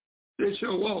weary. They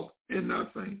shall walk and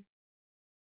not faint.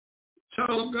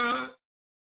 Child of God,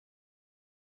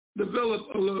 develop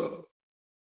a love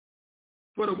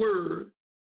for the word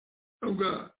of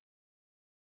God.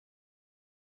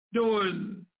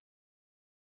 During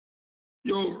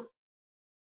your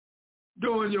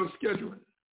scheduling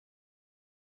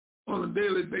on a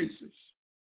daily basis,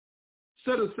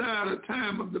 set aside a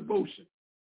time of devotion,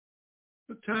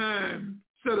 a time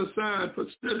set aside for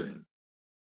studying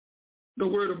the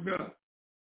Word of God,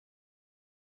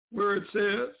 where it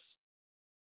says,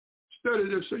 study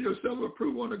to show yourself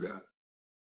approved unto God,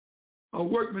 a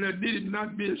workman that needed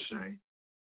not be ashamed,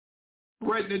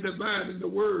 rightly dividing the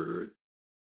word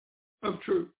of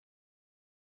truth.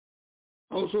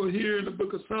 Also here in the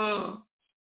book of Psalms,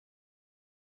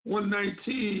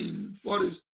 119,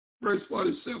 verse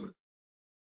 47,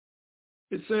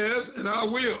 it says, and I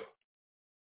will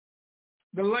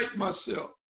delight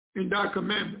myself in thy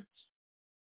commandments,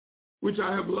 which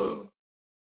I have loved.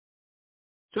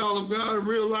 Child of God,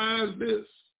 realize this,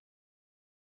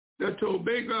 that to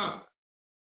obey God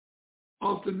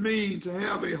often means to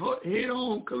have a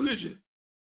head-on collision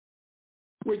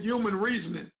with human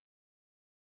reasoning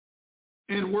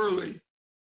and worldly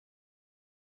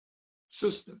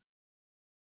system.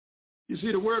 You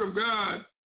see, the Word of God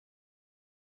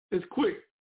is quick,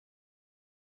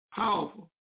 powerful,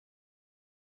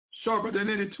 sharper than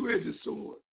any two-edged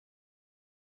sword.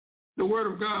 The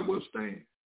Word of God will stand.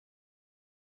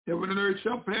 Heaven and earth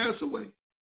shall pass away,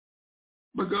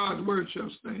 but God's Word shall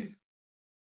stand.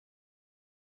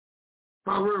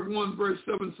 Proverbs 1 verse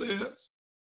 7 says,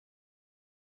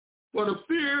 for the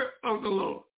fear of the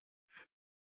Lord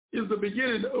is the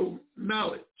beginning of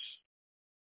knowledge,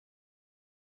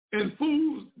 and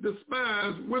fools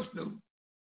despise wisdom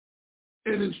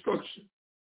and instruction.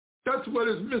 That's what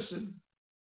is missing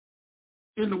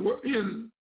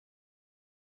in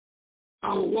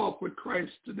our walk with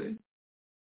Christ today.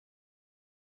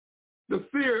 The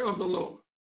fear of the Lord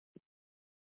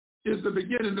is the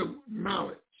beginning of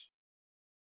knowledge.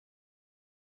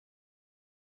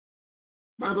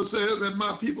 The Bible says that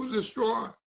my people destroy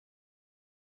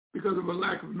because of a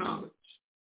lack of knowledge.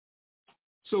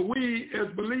 So we, as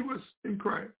believers in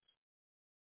Christ,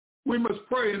 we must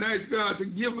pray and ask God to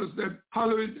give us that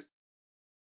power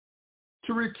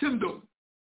to rekindle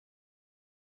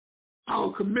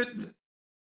our commitment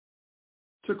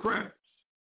to Christ,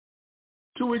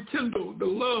 to rekindle the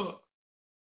love,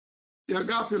 the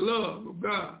agape love of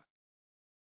God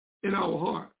in our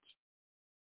hearts,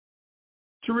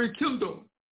 to rekindle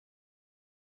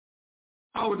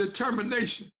our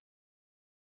determination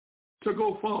to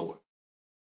go forward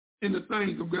in the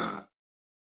things of God,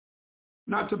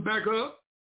 not to back up,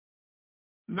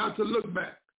 not to look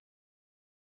back,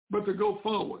 but to go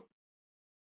forward,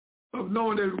 of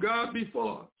knowing that if God be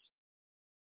for us,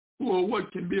 who or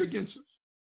what can be against us?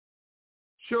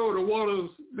 Sure, the waters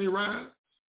may rise,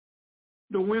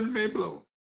 the wind may blow,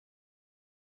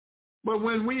 but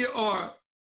when we are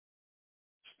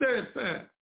steadfast,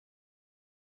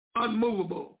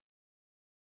 unmovable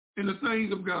in the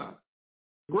things of God,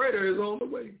 greater is on the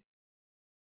way.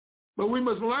 But we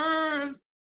must learn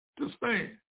to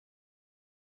stand.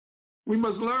 We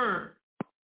must learn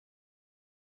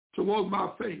to walk by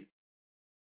faith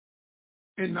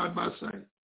and not by sight.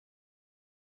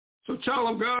 So,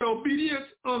 child of God, obedience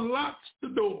unlocks the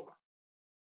door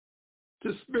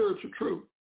to spiritual truth.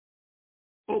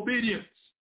 Obedience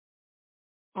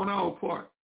on our part.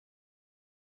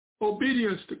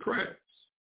 Obedience to Christ.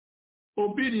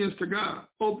 Obedience to God.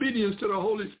 Obedience to the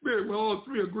Holy Spirit, where all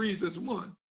three agrees as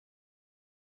one.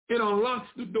 It unlocks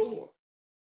the door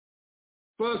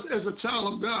for us as a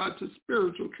child of God to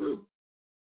spiritual truth.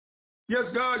 Yes,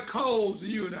 God calls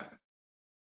you and I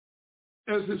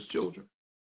as his children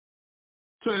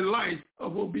to a life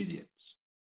of obedience,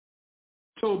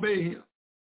 to obey him.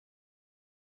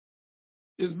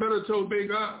 It's better to obey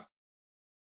God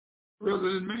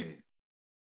rather than man.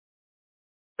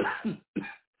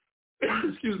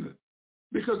 Excuse me.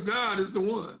 Because God is the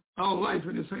one, our life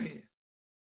in his hand.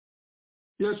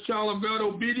 Yes, child of God,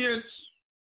 obedience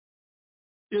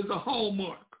is the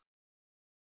hallmark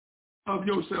of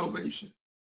your salvation.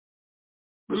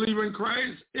 Believe in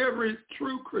Christ, every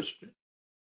true Christian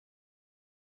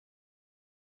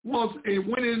wants a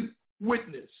winning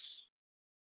witness,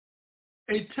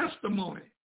 a testimony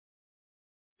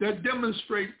that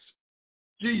demonstrates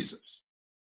Jesus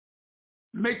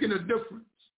making a difference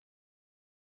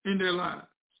in their lives.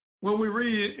 When we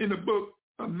read in the book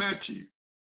of Matthew,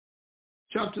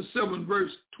 chapter 7,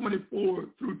 verse 24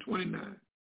 through 29,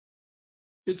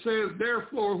 it says,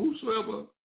 therefore, whosoever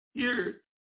heareth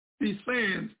these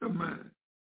sayings of mine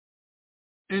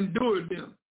and doeth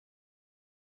them,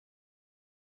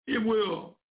 it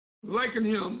will liken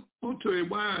him unto a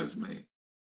wise man,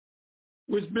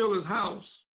 which built his house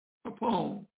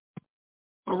upon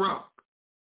a rock.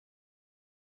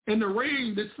 And the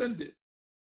rain descended,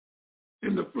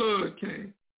 and the flood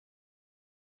came,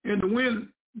 and the wind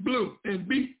blew and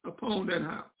beat upon that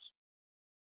house.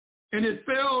 And it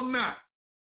fell not,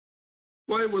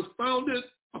 for it was founded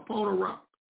upon a rock.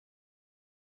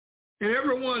 And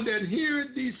everyone that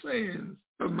heareth these sayings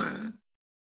of mine,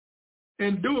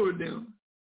 and doeth them,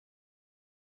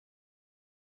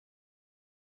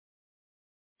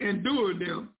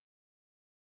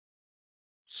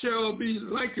 shall be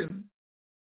likened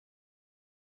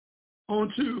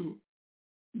unto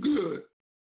good,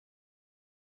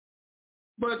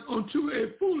 but unto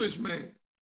a foolish man,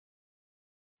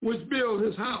 which built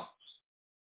his house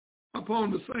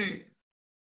upon the sand.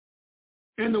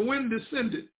 And the wind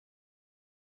descended,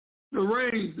 the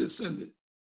rains descended,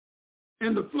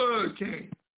 and the flood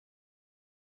came.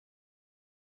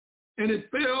 And it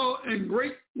fell, and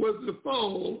great was the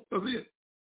fall of it.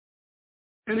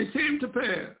 And it came to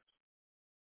pass,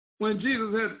 when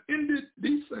Jesus had ended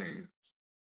these sayings,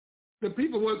 the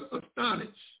people was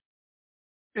astonished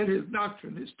at his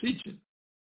doctrine, his teaching.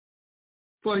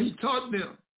 For he taught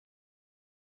them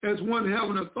as one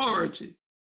having authority,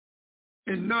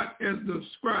 and not as the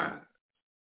scribes.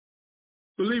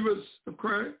 Believers of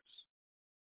Christ,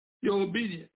 your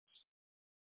obedience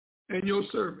and your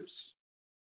service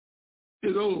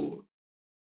is owed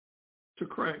to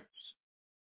Christ.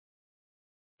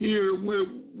 Here,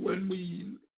 when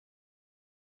we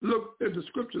look at the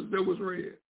scriptures that was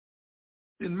read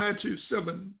in Matthew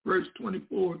 7, verse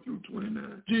 24 through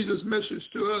 29, Jesus' message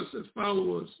to us as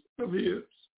followers of his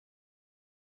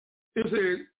is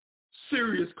a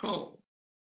serious call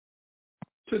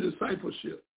to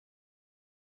discipleship.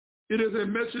 It is a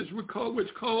message which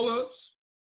call us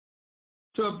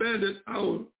to abandon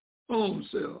our own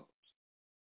selves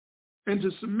and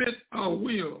to submit our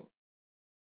will,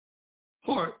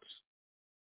 hearts,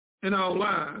 and our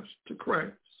lives to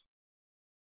Christ's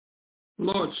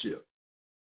lordship.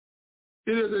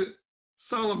 It is a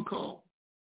solemn call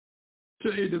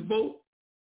to a devout,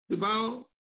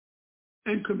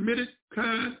 and committed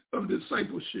kind of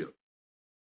discipleship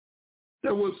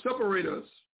that will separate us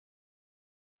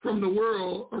from the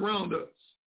world around us.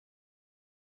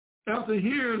 After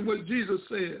hearing what Jesus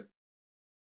said,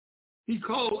 he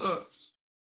called us.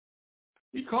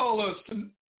 He called us to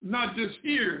not just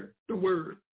hear the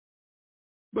word,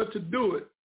 but to do it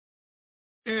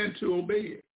and to obey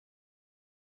it.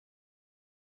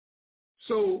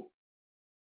 So,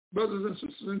 brothers and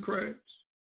sisters in Christ,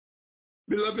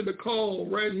 beloved, the call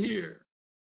right here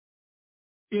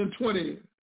in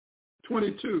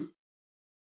 2022,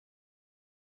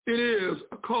 it is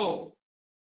a call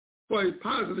for a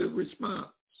positive response,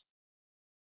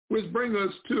 which brings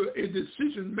us to a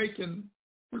decision-making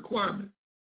requirement.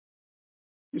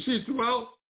 You see,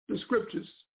 throughout the scriptures,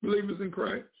 believers in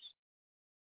Christ,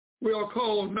 we are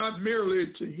called not merely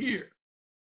to hear,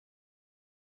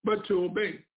 but to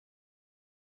obey.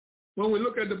 When we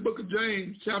look at the book of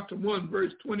James, chapter 1,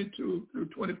 verse 22 through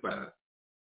 25,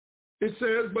 it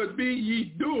says, but be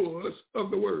ye doers of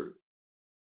the word,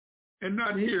 and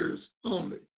not hearers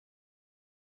only,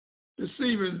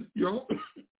 deceiving your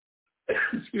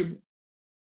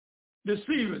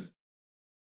deceiving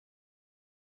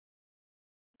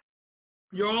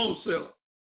your own self.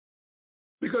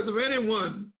 Because if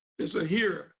anyone is a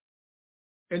hearer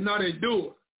and not a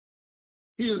doer,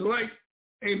 he is like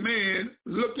a man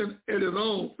looking at his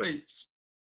own face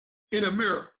in a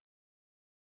mirror.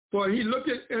 For he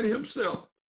looketh at himself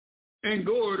and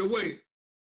goeth away,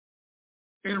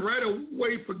 and right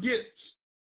away forgets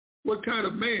what kind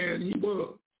of man he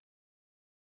was.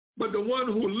 But the one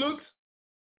who looks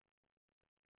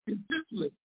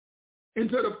intently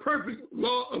into the perfect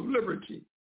law of liberty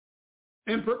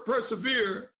and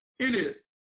persevere in it,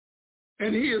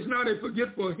 and he is not a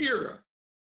forgetful hearer,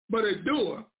 but a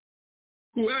doer,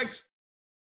 who acts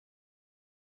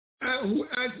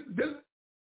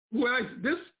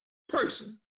this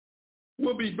person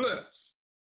will be blessed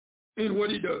in what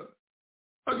he does.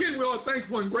 Again, we are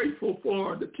thankful and grateful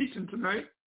for the teaching tonight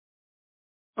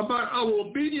about our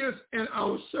obedience and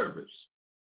our service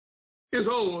is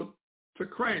owed to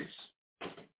Christ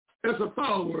as a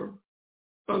follower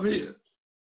of his.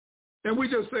 And we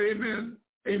just say amen,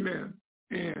 amen,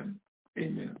 and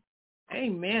amen.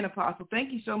 Amen, Apostle.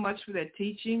 Thank you so much for that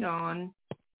teaching on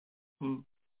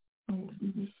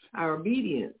our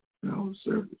obedience and our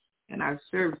service. And our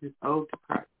service is owed to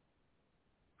Christ.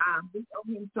 We owe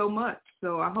him so much.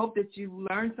 So I hope that you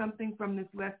learned something from this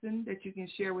lesson that you can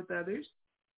share with others.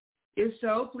 If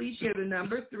so, please share the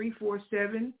number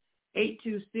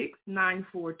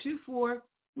 347-826-9424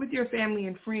 with your family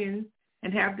and friends,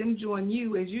 and have them join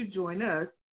you as you join us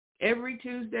every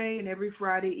Tuesday and every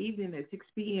Friday evening at 6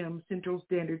 p.m. Central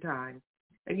Standard Time.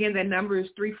 Again, that number is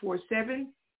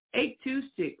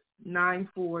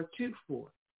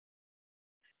 347-826-9424.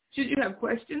 Should you have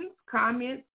questions,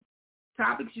 comments,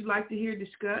 topics you'd like to hear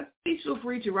discussed, please feel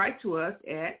free to write to us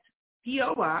at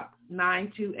P.O. Box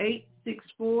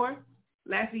 92864,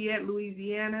 Lafayette,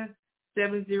 Louisiana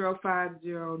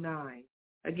 70509.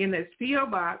 Again, that's P.O.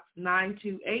 Box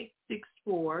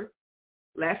 92864,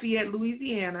 Lafayette,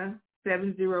 Louisiana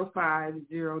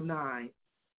 70509.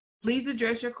 Please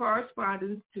address your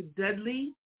correspondence to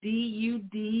Dudley,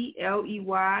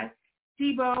 D-U-D-L-E-Y,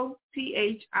 Thibeaux,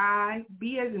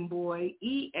 T-H-I-B as in boy,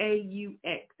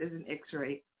 E-A-U-X as in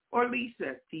X-ray, or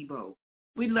Lisa Thibeaux.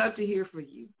 We'd love to hear from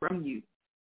you.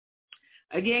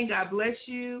 Again, God bless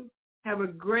you. Have a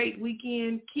great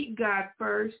weekend. Keep God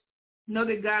first. Know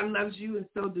that God loves you, and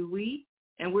so do we,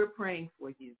 and we're praying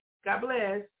for you. God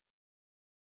bless.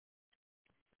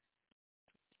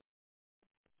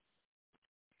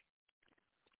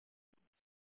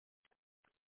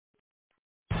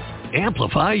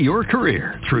 Amplify your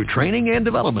career through training and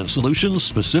development solutions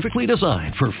specifically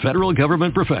designed for federal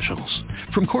government professionals.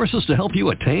 From courses to help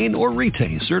you attain or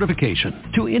retain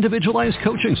certification, to individualized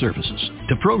coaching services,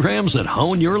 to programs that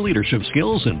hone your leadership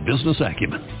skills and business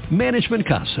acumen, Management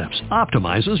Concepts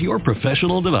optimizes your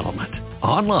professional development.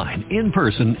 Online, in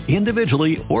person,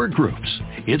 individually, or groups,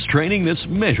 it's training that's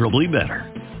measurably better.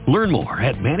 Learn more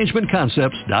at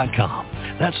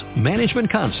managementconcepts.com. That's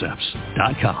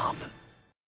managementconcepts.com.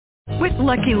 With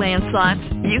Lucky Land Slots,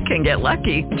 you can get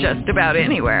lucky just about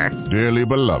anywhere. Dearly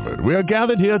beloved, we are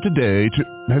gathered here today to...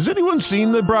 Has anyone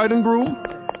seen the bride and groom?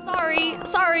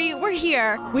 Sorry, we're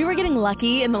here. We were getting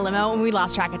lucky in the limo and we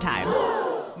lost track of time.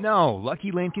 No,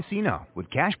 Lucky Land Casino, with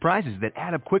cash prizes that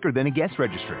add up quicker than a guest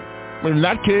registry. In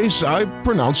that case, I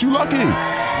pronounce you lucky.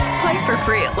 Play for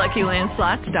free at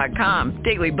LuckyLandSlots.com.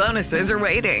 Daily bonuses are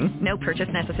waiting. No purchase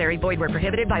necessary. Void where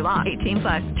prohibited by law.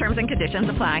 18+. Terms and conditions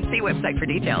apply. See website for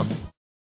details.